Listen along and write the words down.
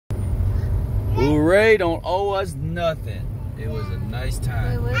Ouray don't owe us nothing. It was a nice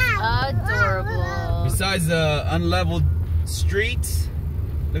time. It was adorable. Besides the unleveled streets,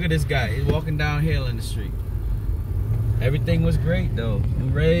 look at this guy. He's walking downhill in the street. Everything was great though.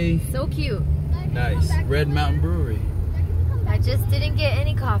 Ouray. So cute. Nice. Red Mountain Brewery. I just didn't get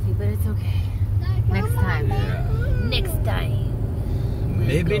any coffee, but it's okay. Next time. Yeah. Next time.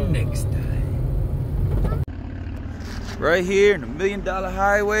 Maybe next time. Right here in the $1 Million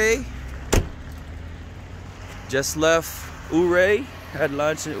Highway. Just left Ouray. Had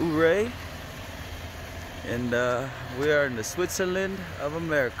lunch in Ouray. And we are in the Switzerland of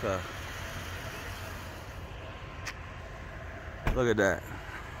America. Look at that.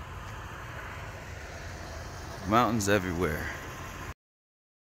 Mountains everywhere.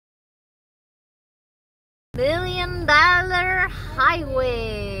 $1 Million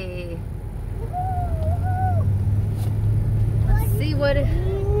Highway. Let's see what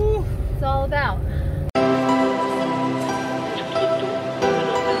it's all about.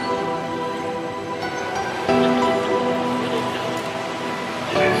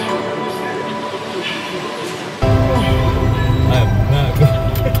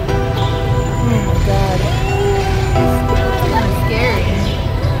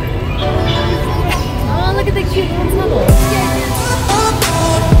 Cute little tunnel.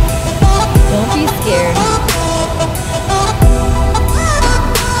 Don't be scared.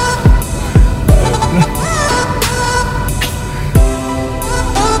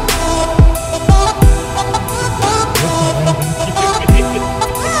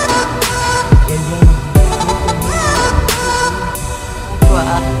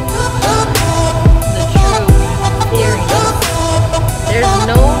 The true scariness. There's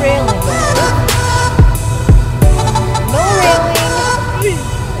no railing, guys.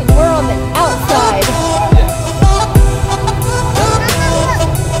 Outside.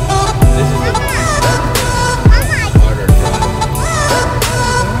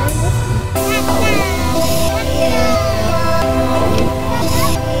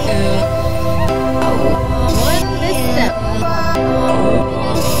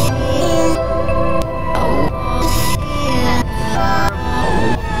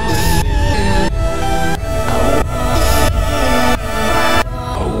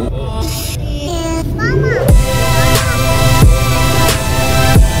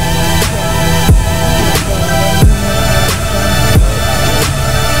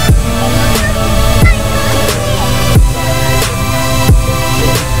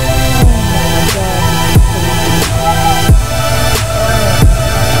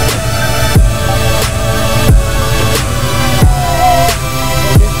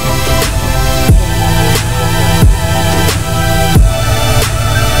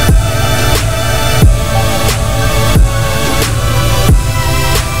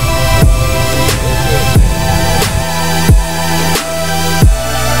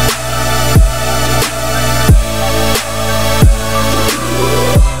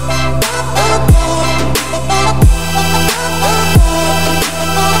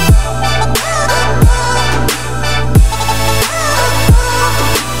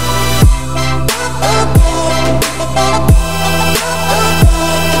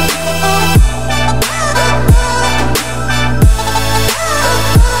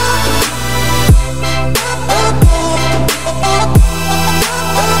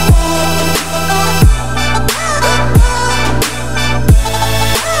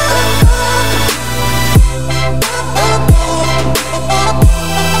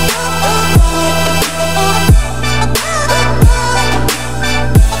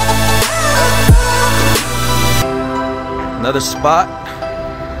 Another spot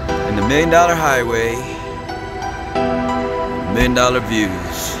in the $1 Million Highway. $1 Million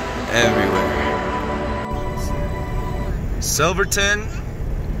views everywhere. Silverton,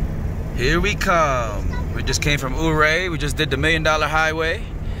 here we come. We just came from Ouray. We just did the $1 Million Highway.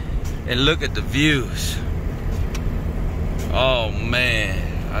 And look at the views. Oh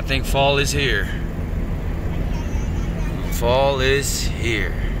man, I think fall is here. Fall is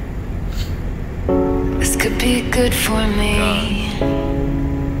here. This could be good for me.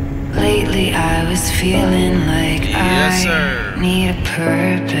 Lately I was feeling like I need a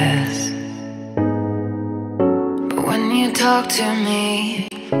purpose. But when you talk to me,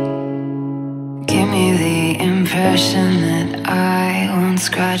 give me the impression that I won't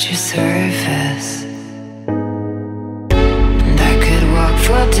scratch your surface. And I could walk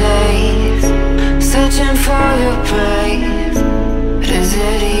for days, searching for your praise. But is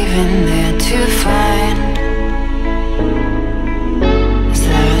it even there to find? Is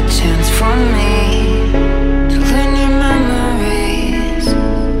there a chance for me to learn your memories?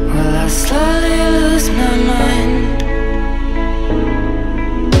 Will I slowly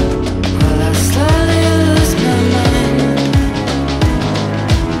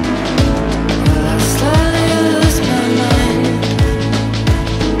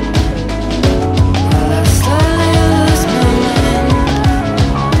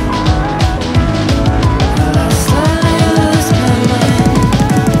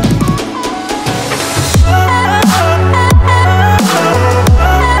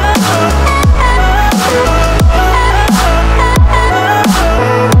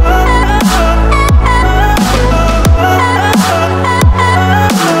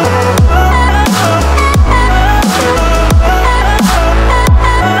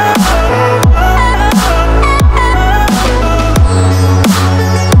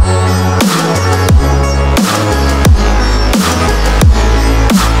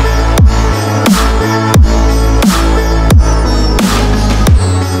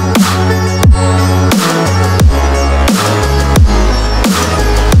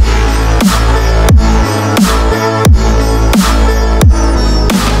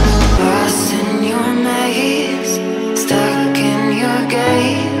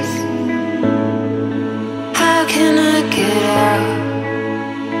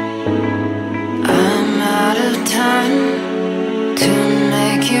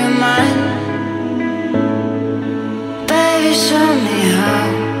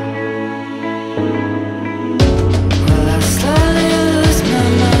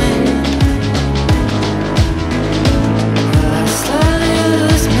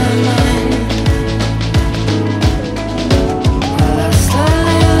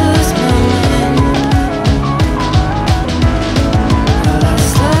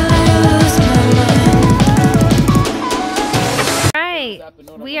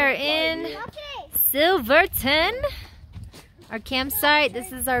our campsite.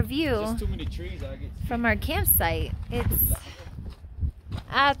 This is our view There's too many trees, I get... from our campsite. It's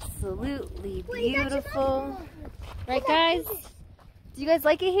absolutely beautiful. Right, guys? Do you guys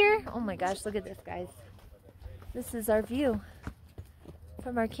like it here? Oh my gosh, look at this, guys. This is our view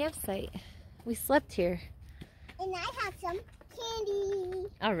from our campsite. We slept here. And I have some candy.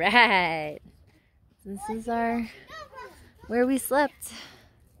 All right. This is where we slept.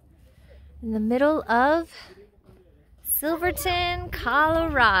 In the middle of Silverton,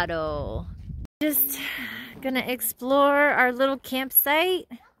 Colorado. Just gonna explore our little campsite.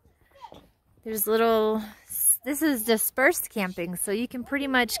 This is dispersed camping, so you can pretty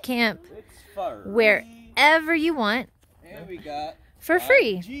much camp wherever you want for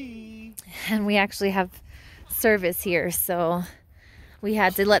free. And we actually have service here, so we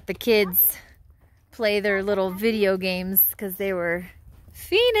had to let the kids play their little video games because they were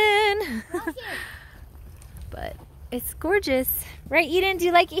fiending. But it's gorgeous. Right, Eden? Do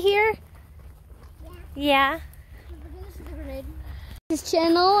you like it here? Yeah. This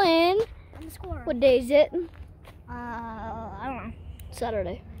channel, and what day is it? I don't know.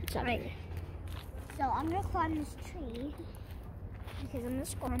 Saturday. Right. So I'm gonna climb this tree because I'm gonna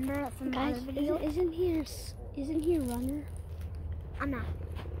score. Remember from the other video? Isn't he a runner? I'm not.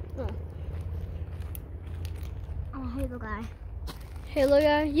 Oh. I'm a Halo guy. Halo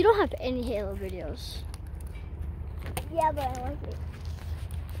guy? You don't have any Halo videos. Yeah, but I like it.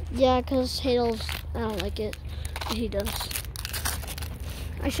 Yeah, because Halo's, I don't like it. But he does.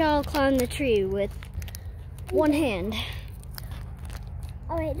 I shall climb the tree with one hand.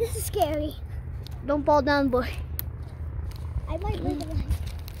 Alright, this is scary. Don't fall down, boy. I might live alive.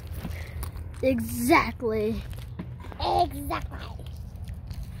 Exactly. Exactly.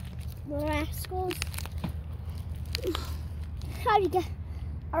 The rascals. How do you get?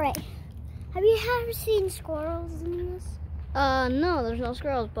 Alright. Have you ever seen squirrels in this? No, there's no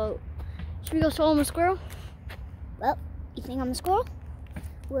squirrels, but should we go swallow a squirrel? Well, you think I'm a squirrel?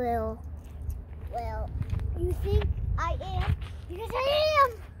 Well, you think I am? Because I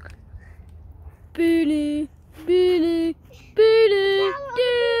am! Beanie, beanie, beanie,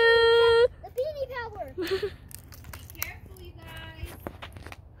 the beanie power! Be careful, you guys.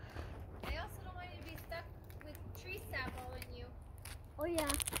 I also don't want you to be stuck with tree sap all in you. Oh yeah.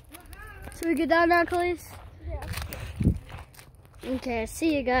 So we get down now, please? Yeah. Okay,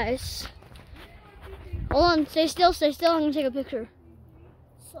 see you guys. Hold on, stay still, I'm gonna take a picture.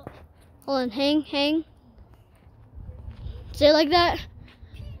 Hold on, hang. Stay like that.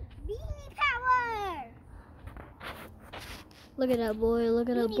 Beanie power! Look at that boy, look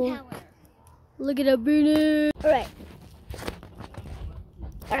at that boy. Power. Look at that beanie.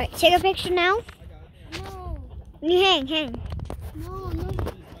 Alright, take a picture now. No. You hang.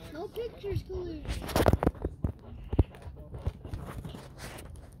 No pictures, please.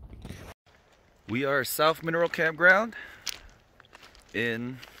 We are South Mineral Campground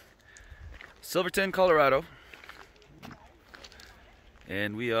in Silverton, Colorado,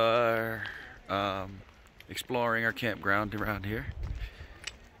 and we are exploring our campground around here.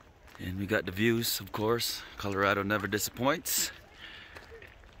 And we got the views, of course. Colorado never disappoints.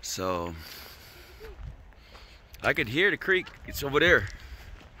 So I could hear the creek. It's over there.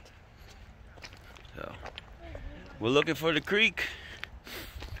 So we're looking for the creek.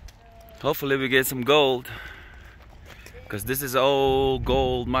 Hopefully we get some gold, because this is old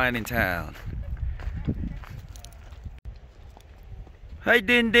gold mining town. Hi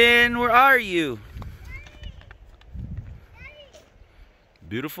Din, where are you?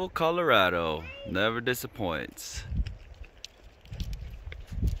 Beautiful Colorado, never disappoints.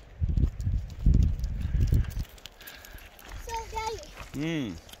 So,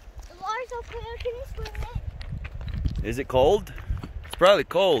 Daddy, the water's up here. Can you swim it? Is it cold? It's probably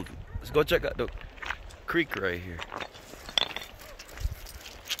cold. Let's go check out the creek right here.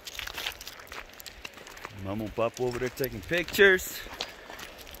 Mama and Papa over there taking pictures.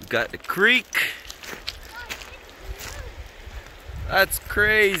 We got the creek. That's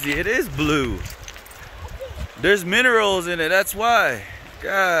crazy. It is blue. There's minerals in it. That's why.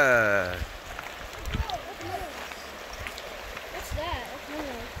 God. What's that? That's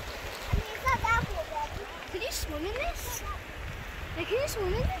mineral. I mean, it's not that cool, Daddy. Can you swim in this? Like, can you swim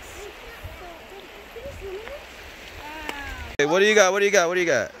in this? Can you swim in this? Hey, what do you got? What do you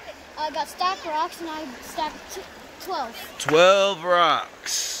got? I got stacked rocks and I stacked 12. 12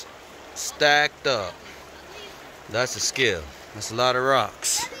 rocks stacked up. That's a skill. That's a lot of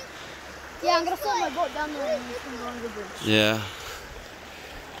rocks. Yeah, I'm gonna float my boat down there and you can go on the bridge. Yeah.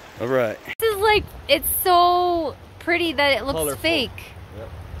 All right. This is like, it's so pretty that it looks Colorful. fake. Yep.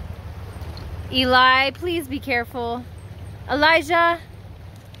 Eli, please be careful. Elijah.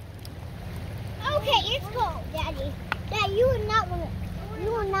 Okay, it's cold, Daddy. Dad, you will not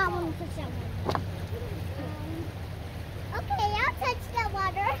want to touch that water. Okay, I'll touch that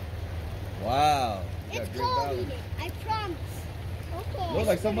water. Wow. It's cold, Eden. I promise. Okay. Looks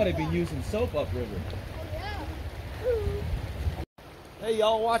like somebody been using soap upriver. Hey,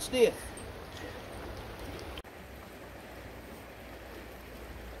 y'all, watch this.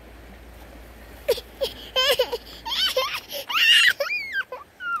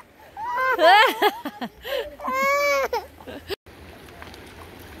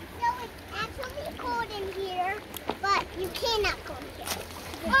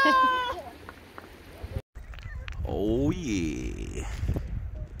 Oh yeah.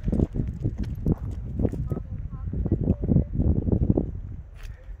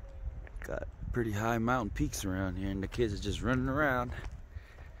 Got pretty high mountain peaks around here and the kids are just running around.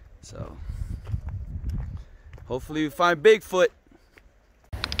 So hopefully we find Bigfoot.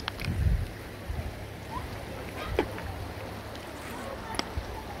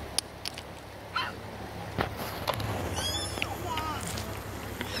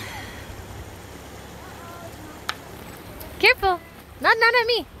 Careful. Not at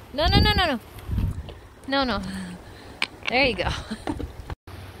me. No. No. There you go.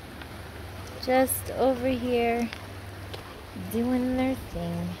 Just over here doing their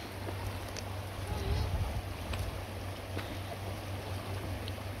thing.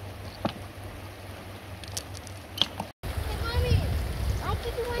 Hey, Mommy,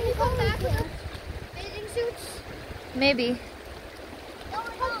 did you want to go back with the bathing suits? Maybe. No.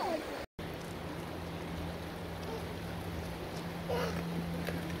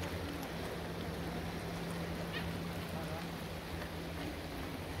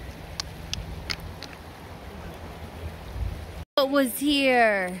 What was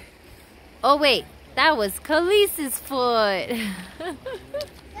here? Oh wait, that was Khalees's foot.